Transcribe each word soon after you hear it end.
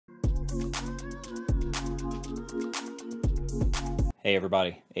Hey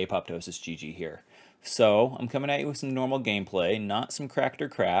everybody, ApoptosisGG here. So, I'm coming at you with some normal gameplay, not some cracked or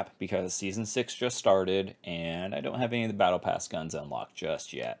crap, because Season 6 just started, and I don't have any of the Battle Pass guns unlocked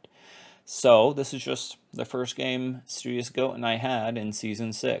just yet. So, this is just the first game Studious Goat and I had in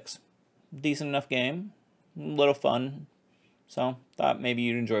Season 6. Decent enough game, a little fun, so thought maybe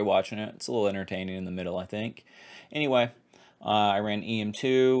you'd enjoy watching it. It's a little entertaining in the middle, I think. Anyway, I ran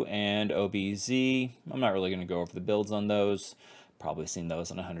EM2 and OBZ. I'm not really going to go over the builds on those. Probably seen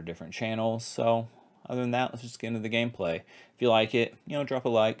those on 100 different channels. So other than that, let's just get into the gameplay. If you like it, drop a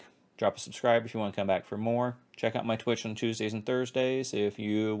like, drop a subscribe if you want to come back for more. Check out my Twitch on Tuesdays and Thursdays if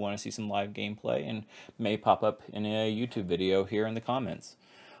you want to see some live gameplay, and may pop up in a YouTube video here in the comments.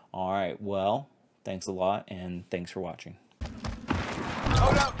 Alright, well, thanks a lot, and thanks for watching.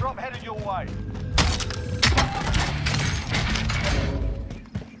 Hold out, drop headed your way.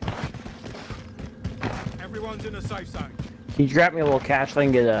 Everyone's in a safe zone. Can you grab me a little cash so I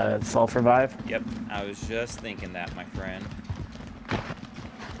can get a self-revive? Yep, I was just thinking that, my friend.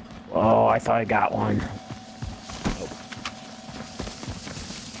 Oh, I thought I got one. Oh.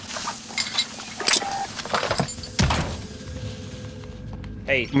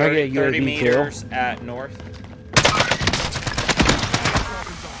 Hey, 30 meters at north.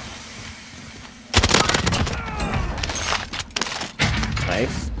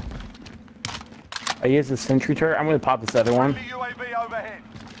 Nice. I use the sentry turret. I'm gonna pop this other one. UAV overhead.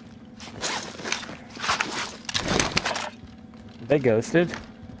 They ghosted?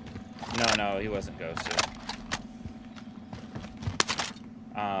 No, he wasn't ghosted.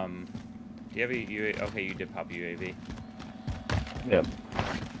 Do you have a UAV? Okay, you did pop a UAV. Yep.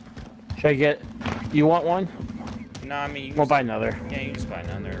 Should I get... You want one? No, I mean... We'll buy another. Yeah, you can just buy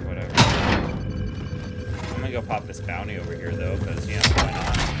another or whatever. I'm gonna go pop this bounty over here, though, because, why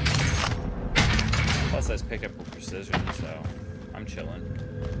not? Plus, let's pick up with precision, so I'm chilling.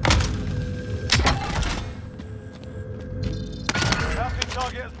 Bounty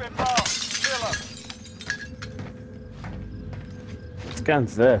target has been marked. Kill him. What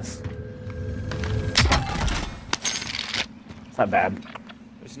gun's this? It's not bad.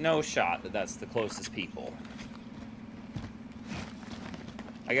 There's no shot that that's the closest people.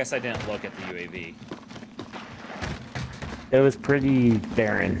 I guess I didn't look at the UAV. It was pretty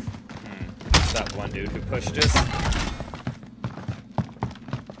barren. It's that one dude who pushed us.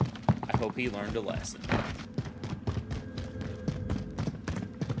 I hope he learned a lesson.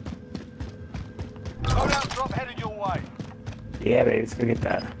 Hold out, drop headed your way. Yeah, baby, let's forget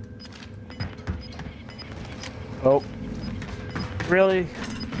that. Oh. Really?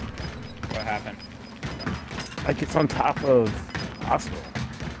 What happened? Like it's on top of hospital.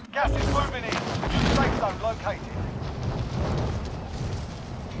 Gas is moving in. Safe zone located.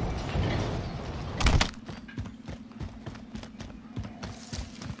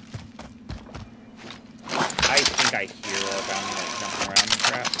 I think I hear a bounty like jumping around and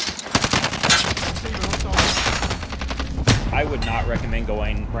crap. I would not recommend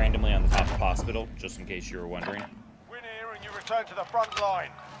going randomly on the top of hospital, just in case you were wondering. Win here and you return to the front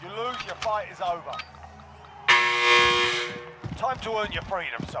line. You lose, your fight is over. Time to earn your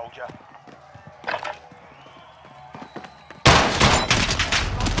freedom, soldier.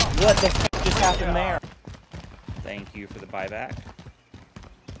 What the heck just happened there? Thank you for the buyback.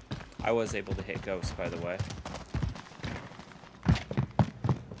 I was able to hit Ghost, by the way.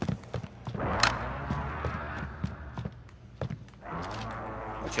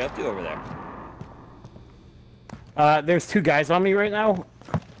 What you up to over there? There's two guys on me right now.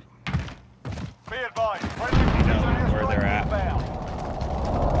 Be advised, friendly You know where they're at.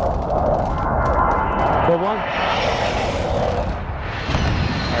 Good one.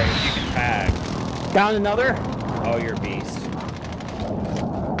 Alright, if you can tag. Down another. Oh, you're a beast.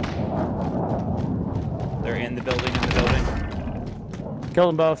 They're in the building, Killed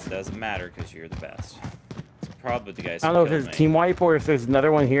them both. Doesn't matter, because you're the best. It's probably the guys I who don't know if killed there's a me. team wipe or if there's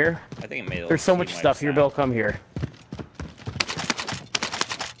another one here. I think it made a There's so team much wipe stuff here, sound. Bill. Come here.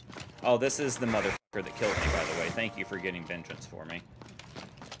 Oh, this is the motherfucker that killed me, by the way. Thank you for getting vengeance for me.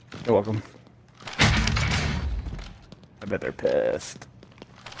 You're welcome. I bet they're pissed.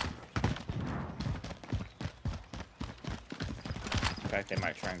 In fact, they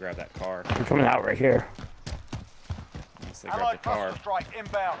might try and grab that car. They're coming out right here. Unless they grab Allied the car. cluster strike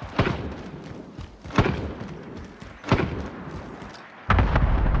inbound.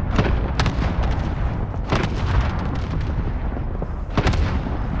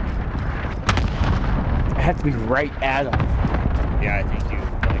 I have to be right at them. Yeah, I think you,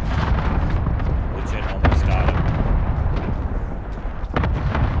 legit almost got him.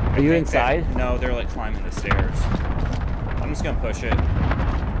 Are you inside? No, they're like climbing the stairs. I'm I'm just gonna push it. I'm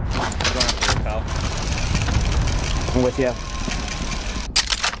going up here, pal. I'm with you.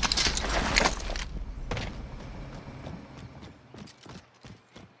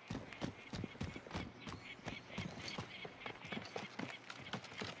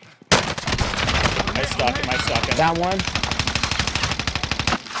 I stuck him. Down one.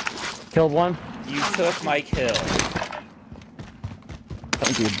 Killed one. You took my kill.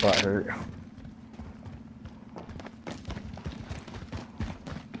 Don't do butt hurt.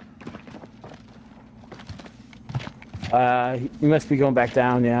 You must be going back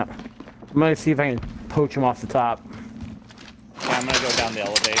down, yeah. I'm gonna see if I can poach him off the top. Yeah, I'm gonna go down the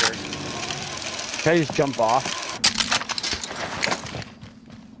elevator. Can I just jump off?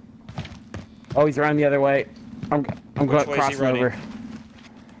 Oh, he's running the other way. I'm going crossing over.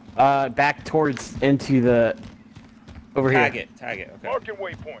 Back towards into the over Tag here. Tag it. Okay. Marking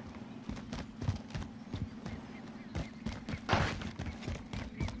waypoint.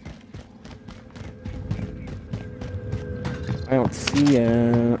 I don't see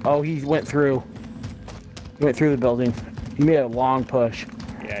him. Oh, he went through. He went through the building. He made a long push.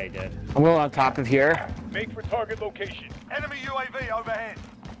 Yeah, he did. I'm going on top of here. Make for target location. Enemy UAV overhead.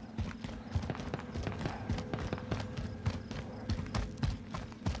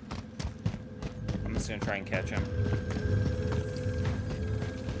 I'm just gonna try and catch him.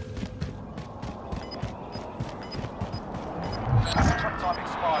 Time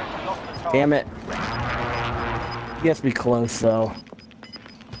expired. We lost the target. Damn it. He has to be close, though.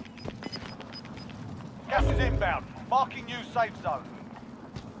 Gas is inbound. Marking new safe zone.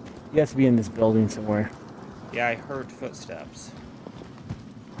 He has to be in this building somewhere. Yeah, I heard footsteps.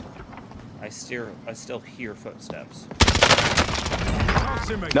 I still hear footsteps.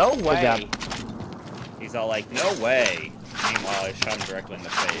 No Good way. job. He's all like, no way. Meanwhile, I shot him directly in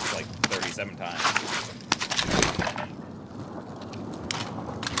the face like 37 times.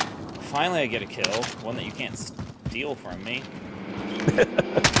 Finally, I get a kill. One that you can't steal from me. Enemy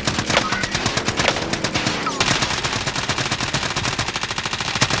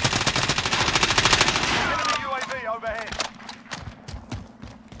UAV overhead.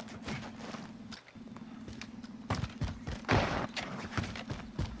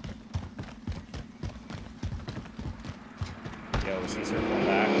 Yo, is he circling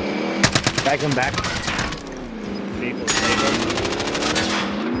back? Back him back. Vehicle stable.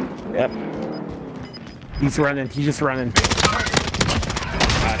 Yep. He's running. He's just running.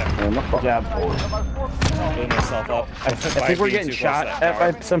 Got him. Good job. Blew myself up. I think we're getting shot at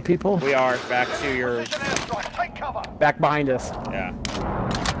by some people. We are. Back to your... Precision airstrike. Take cover. Back behind us. Yeah.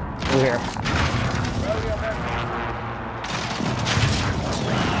 Over here.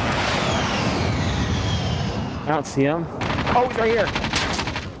 I don't see him. Oh, he's right here.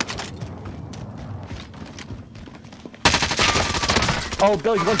 Oh,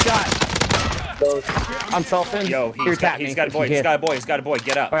 Billy, one shot. I'm selfing. Yo, he's got a boy. He's got a boy. He's got a boy.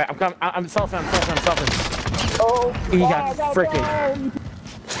 Get up. All right, I'm coming. I'm selfing. Oh, he got freaking.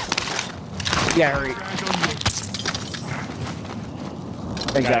 Yeah, hurry.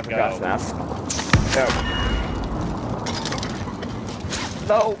 Thank God for gas mask.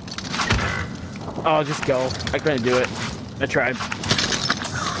 No. Oh, just go. I couldn't do it. I tried.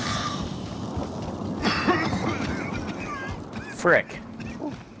 Frick.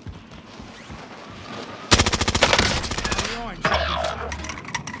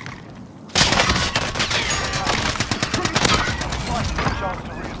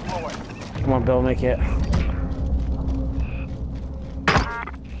 Come on, Bill, make it.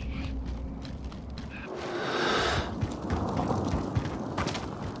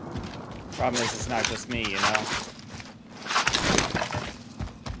 Problem is, it's not just me, you know?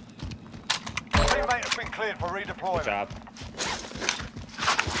 Teammate has been cleared for Good redeployment. job.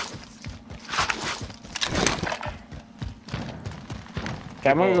 Okay,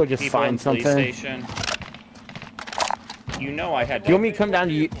 I'm gonna go just People in find police something. Station. You know I had to... Do you want me to come down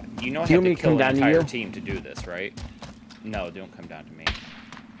to you? You know I Do you had want me to to kill come an down to entire you? team to do this, right? No, don't come down to me.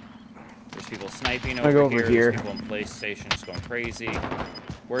 There's people sniping I'm gonna go over over here. here. There's people in police station just going crazy.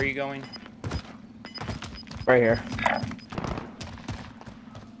 Where are you going? Right here.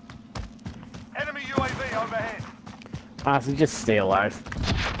 Enemy UAV overhead. Honestly, just stay alive.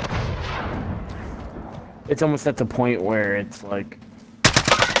 It's almost at the point where it's like...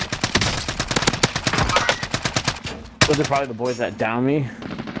 Those are probably the boys that down me.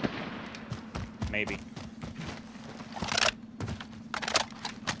 Maybe.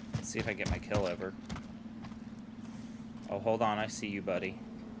 Let's see if I get my kill ever. Oh, hold on. I see you, buddy.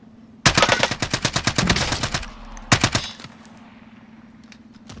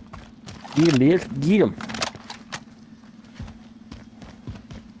 Get him, dude. Get him.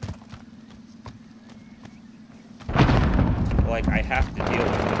 Like, I have to deal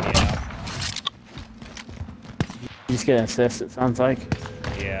with them, you know? You just get an assist, it sounds like.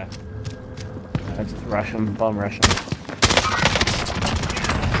 Yeah. I just rush him, bum rush him.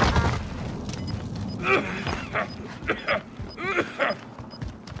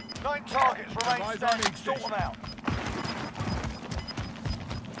 Nine targets remain standing. Sort them out.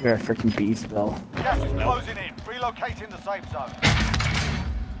 You're a freaking beast, Bill. Gas is closing in. Relocating the safe zone.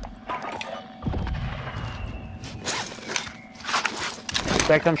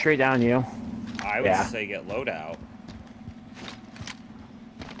 Should I come straight down you? I would say get loadout.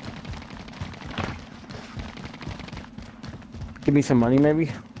 Give me some money, maybe?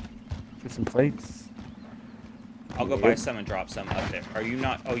 For some plates? I'll go buy some and drop some up there. Are you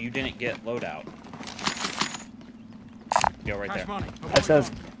not? Oh, you didn't get loadout. Go right there. That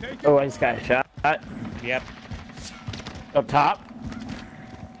says... Oh, I just got a shot. Yep. Up top.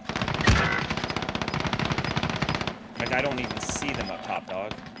 Like, I don't even see them up top,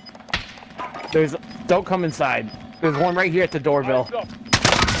 dog. There's... Don't come inside. There's one right here at the door, Bill. Gas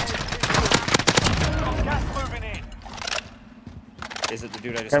moving in. Is it the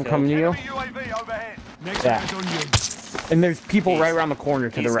dude I just I'm killed? coming to you. Enemy UAV overhead. Yeah. And there's people right around the corner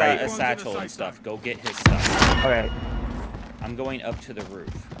to the right. He's got a satchel and stuff. Go get his stuff. Okay. I'm going up to the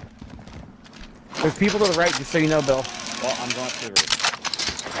roof. There's people to the right, just so you know, Bill. Well, I'm going up to the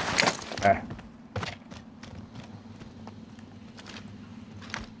roof. Okay.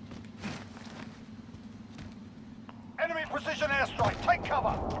 Enemy precision airstrike. Take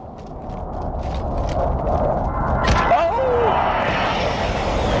cover.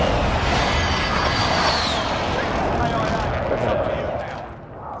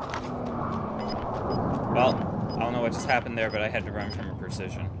 Well, I don't know what just happened there, but I had to run from a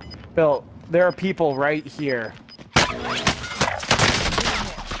precision. Bill, there are people right here.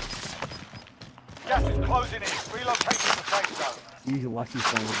 Gas is closing in. Relocating the safe zone. You lucky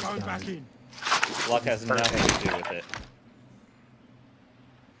son of a gun. Luck has nothing to do with it.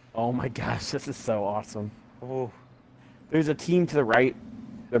 Oh my gosh, this is so awesome. Oh, There's a team to the right.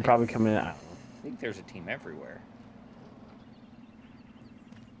 They're probably coming out. I think there's a team everywhere.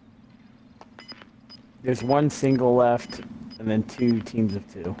 There's one single left, and then two teams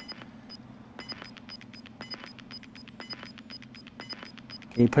of two.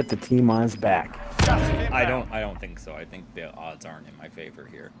 Can you put the team on his back? Gas is inbound. I don't think so. I think the odds aren't in my favor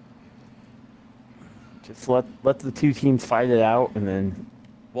here. Just let the two teams fight it out, and then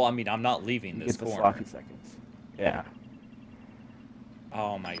Well, I mean, I'm not leaving you this get the corner. sloppy seconds. Yeah.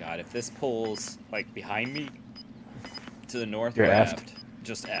 Oh my god, if this pulls, like, behind me, to the north You're or effed. aft,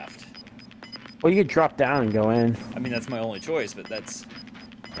 just aft. Well, you could drop down and go in. I mean, that's my only choice, but that's...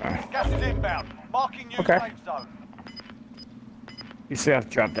 Gas is inbound. Marking new Okay. safe zone. You still have to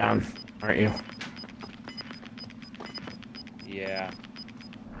drop down, aren't you? Yeah.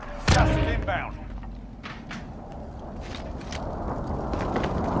 Gas is inbound.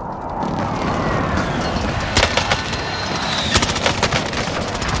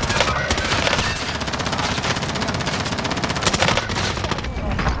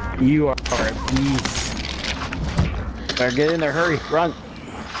 You are a beast. Better get in there, hurry, run.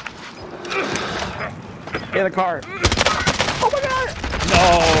 Get in the car. Oh my god!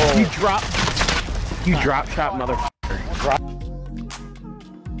 No! You drop shot, mother.